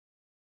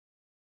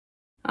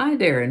Hi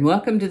there, and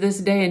welcome to This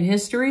Day in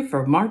History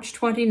for March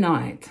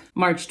 29th.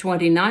 March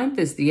 29th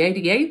is the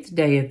 88th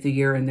day of the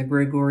year in the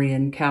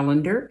Gregorian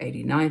calendar,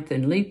 89th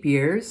in leap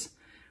years,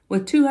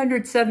 with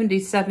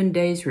 277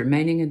 days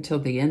remaining until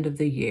the end of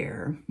the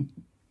year.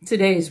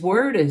 Today's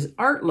word is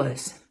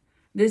artless.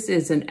 This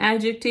is an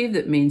adjective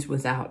that means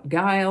without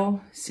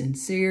guile,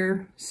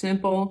 sincere,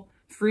 simple,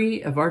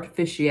 free of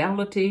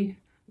artificiality,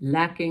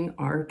 lacking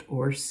art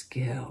or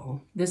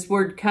skill. This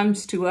word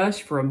comes to us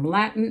from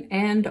Latin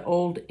and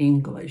Old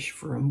English,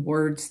 from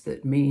words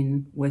that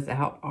mean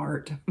without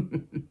art.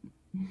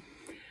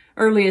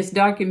 Earliest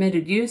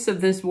documented use of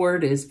this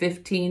word is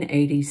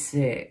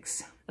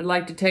 1586. I'd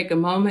like to take a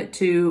moment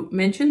to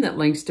mention that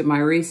links to my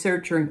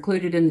research are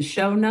included in the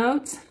show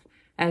notes.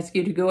 Ask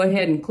you to go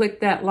ahead and click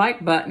that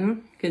like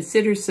button.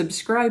 Consider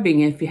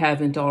subscribing if you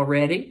haven't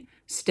already.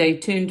 Stay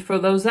tuned for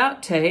those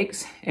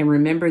outtakes, and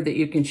remember that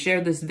you can share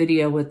this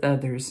video with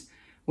others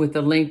with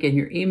a link in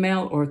your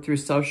email or through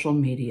social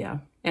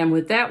media. And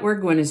with that, we're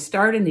going to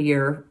start in the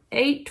year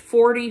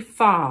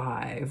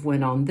 845,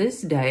 when on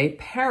this day,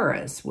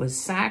 Paris was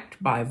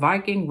sacked by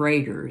Viking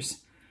raiders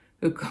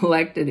who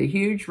collected a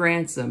huge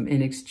ransom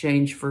in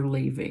exchange for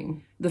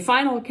leaving. The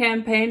final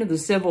campaign of the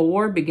Civil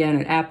War began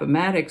at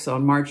Appomattox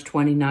on March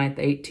 29,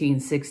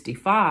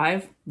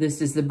 1865.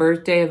 This is the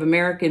birthday of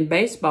American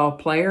baseball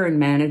player and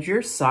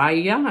manager Cy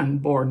Young,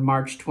 born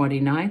March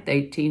 29,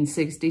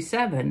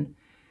 1867.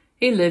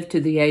 He lived to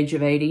the age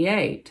of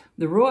 88.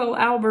 The Royal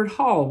Albert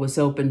Hall was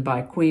opened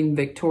by Queen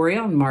Victoria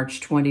on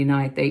March 29,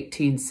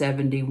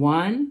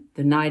 1871.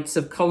 The Knights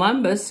of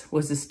Columbus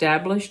was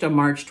established on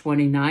March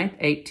 29,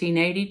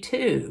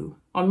 1882.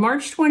 On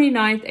March 29,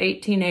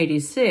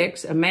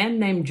 1886, a man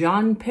named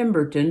John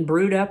Pemberton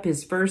brewed up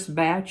his first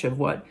batch of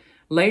what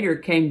later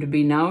came to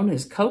be known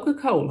as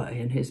Coca-Cola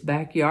in his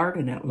backyard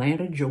in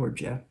Atlanta,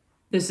 Georgia.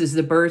 This is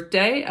the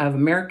birthday of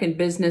American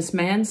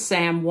businessman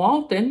Sam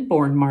Walton,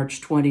 born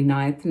March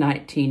 29,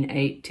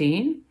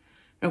 1918.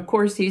 Of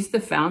course, he's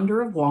the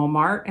founder of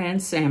Walmart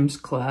and Sam's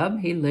Club.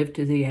 He lived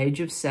to the age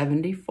of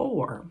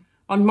 74.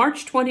 On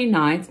March 29,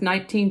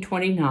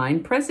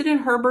 1929,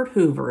 President Herbert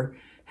Hoover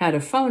had a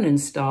phone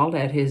installed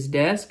at his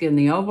desk in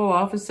the Oval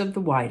Office of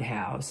the White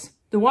House.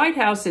 The White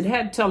House had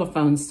had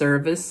telephone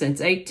service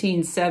since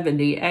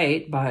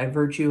 1878 by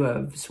virtue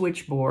of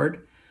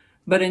switchboard,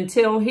 but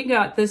until he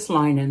got this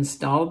line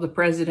installed, the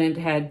president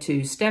had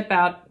to step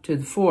out to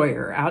the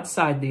foyer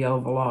outside the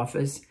Oval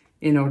Office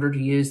in order to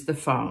use the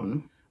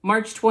phone.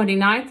 March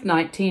 29,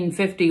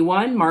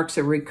 1951 marks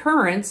a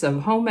recurrence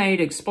of homemade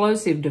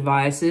explosive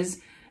devices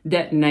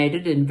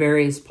detonated in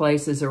various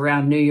places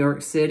around New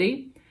York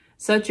City.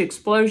 Such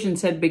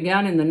explosions had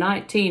begun in the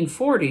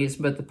 1940s,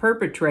 but the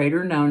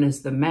perpetrator, known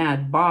as the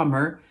Mad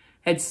Bomber,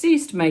 had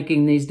ceased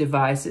making these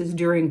devices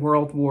during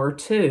World War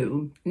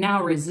II.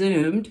 Now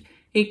resumed,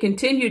 he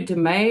continued to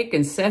make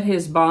and set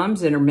his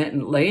bombs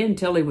intermittently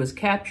until he was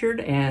captured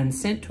and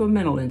sent to a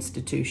mental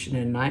institution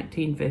in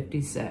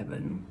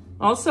 1957.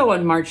 Also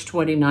on March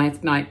 29,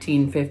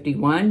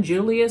 1951,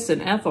 Julius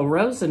and Ethel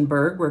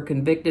Rosenberg were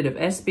convicted of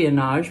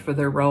espionage for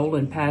their role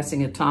in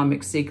passing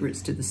atomic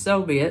secrets to the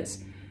Soviets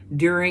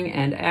during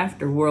and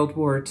after World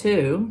War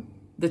II.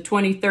 The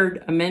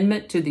 23rd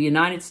Amendment to the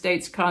United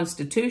States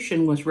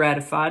Constitution was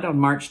ratified on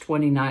March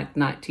 29,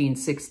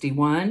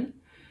 1961.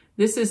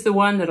 This is the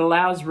one that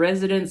allows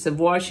residents of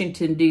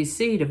Washington,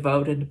 D.C. to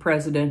vote in the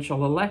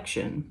presidential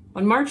election.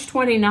 On March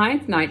 29,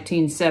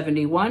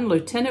 1971,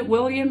 Lieutenant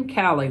William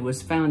Calley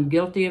was found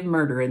guilty of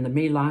murder in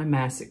the Lai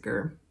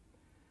Massacre.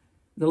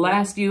 The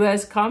last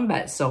U.S.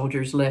 combat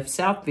soldiers left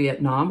South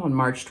Vietnam on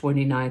March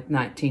 29,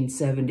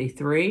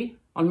 1973.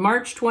 On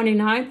March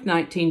 29,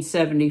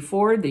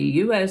 1974, the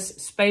U.S.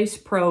 space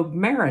probe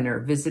Mariner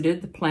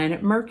visited the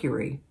planet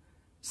Mercury,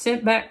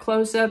 sent back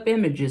close-up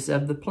images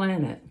of the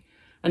planet.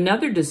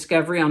 Another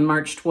discovery on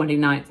March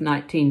 29,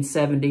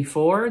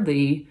 1974,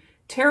 the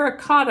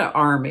terra-cotta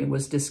army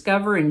was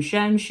discovered in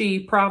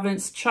Shanxi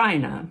province,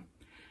 China.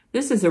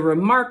 This is a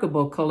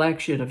remarkable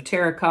collection of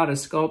terracotta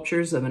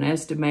sculptures of an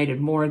estimated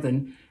more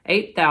than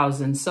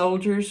 8,000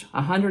 soldiers,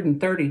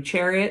 130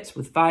 chariots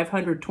with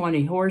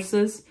 520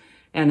 horses,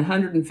 and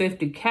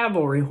 150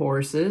 cavalry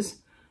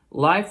horses,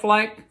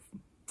 lifelike,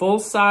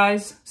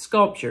 full-size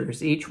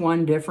sculptures, each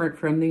one different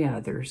from the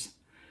others.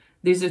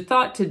 These are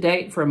thought to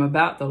date from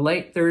about the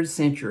late 3rd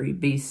century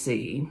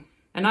BC.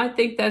 And I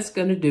think that's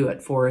going to do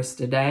it for us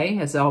today.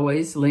 As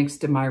always, links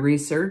to my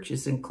research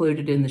is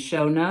included in the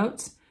show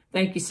notes.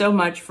 Thank you so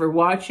much for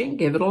watching.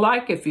 Give it a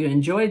like if you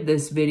enjoyed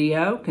this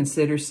video.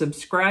 Consider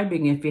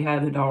subscribing if you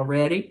haven't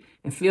already.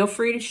 And feel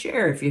free to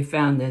share if you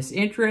found this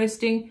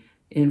interesting,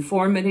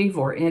 informative,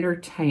 or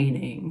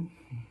entertaining.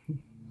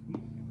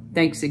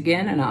 Thanks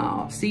again, and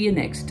I'll see you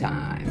next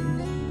time.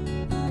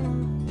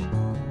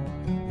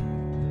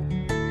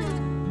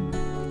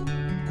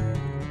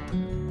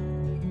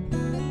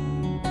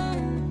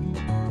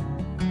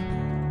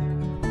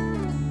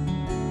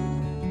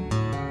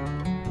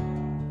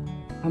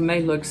 I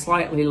may look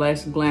slightly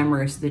less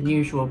glamorous than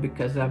usual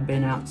because I've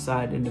been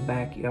outside in the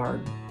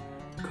backyard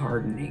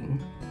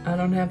gardening. I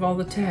don't have all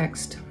the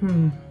text.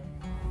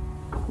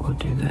 We'll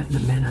do that in a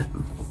minute.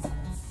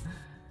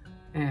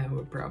 And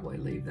we'll probably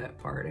leave that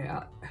part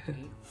out.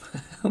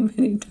 How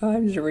many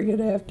times are we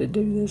gonna have to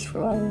do this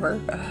flower?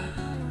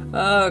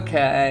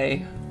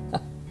 Okay.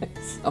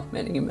 So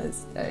many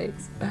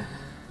mistakes.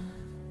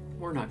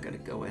 We're not gonna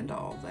go into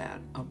all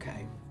that.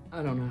 Okay.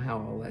 I don't know how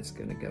all that's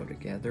gonna go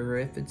together, or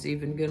if it's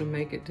even gonna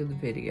make it to the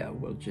video.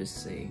 We'll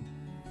just see.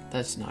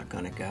 That's not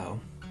gonna go.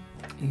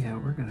 Yeah,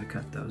 we're gonna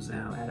cut those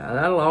out.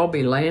 That'll all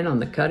be laying on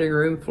the cutting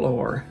room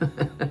floor.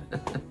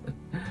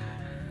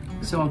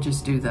 So I'll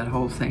just do that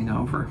whole thing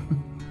over.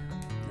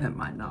 That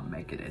might not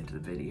make it into the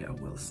video,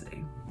 we'll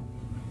see.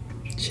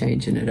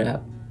 Changing it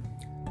up.